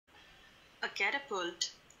A catapult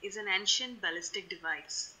is an ancient ballistic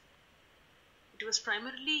device. It was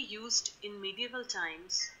primarily used in medieval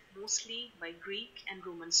times, mostly by Greek and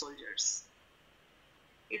Roman soldiers.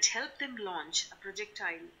 It helped them launch a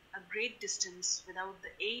projectile a great distance without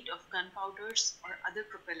the aid of gunpowders or other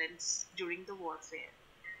propellants during the warfare.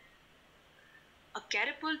 A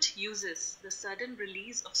catapult uses the sudden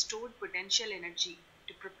release of stored potential energy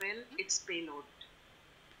to propel its payload.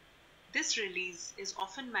 This release is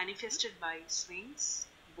often manifested by swings,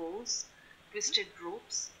 bows, twisted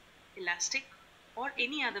ropes, elastic, or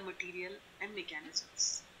any other material and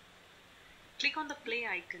mechanisms. Click on the play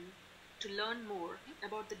icon to learn more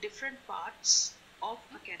about the different parts of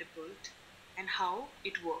a catapult and how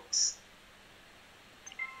it works.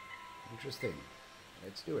 Interesting.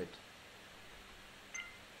 Let's do it.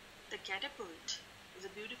 The catapult is a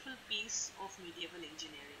beautiful piece of medieval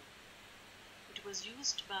engineering. It was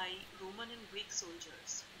used by Roman and Greek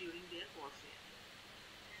soldiers during their warfare.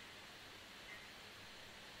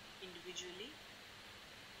 Individually,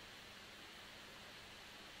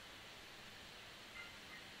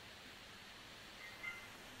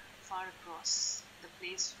 far across the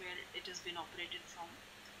place where it has been operated from,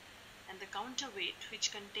 and the counterweight,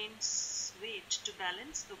 which contains weight to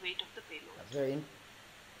balance the weight of the payload. That's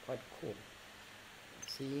quite cool.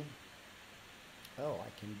 Let's see. Oh,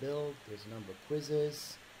 I can build. There's a number of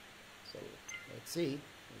quizzes. So let's see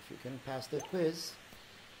if you can pass the quiz.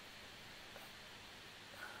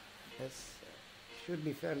 This should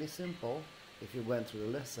be fairly simple if you went through the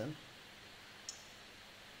lesson.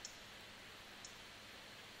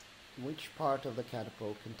 Which part of the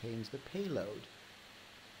catapult contains the payload?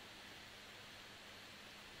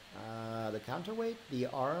 The counterweight, the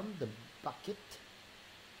arm, the bucket,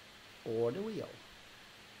 or the wheel?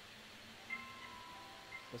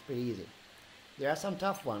 That's pretty easy. There are some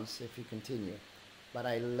tough ones if you continue, but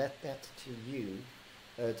I let that to you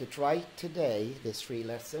to try today, this free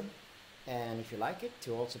lesson, and if you like it,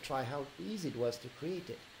 to also try how easy it was to create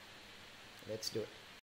it. Let's do it.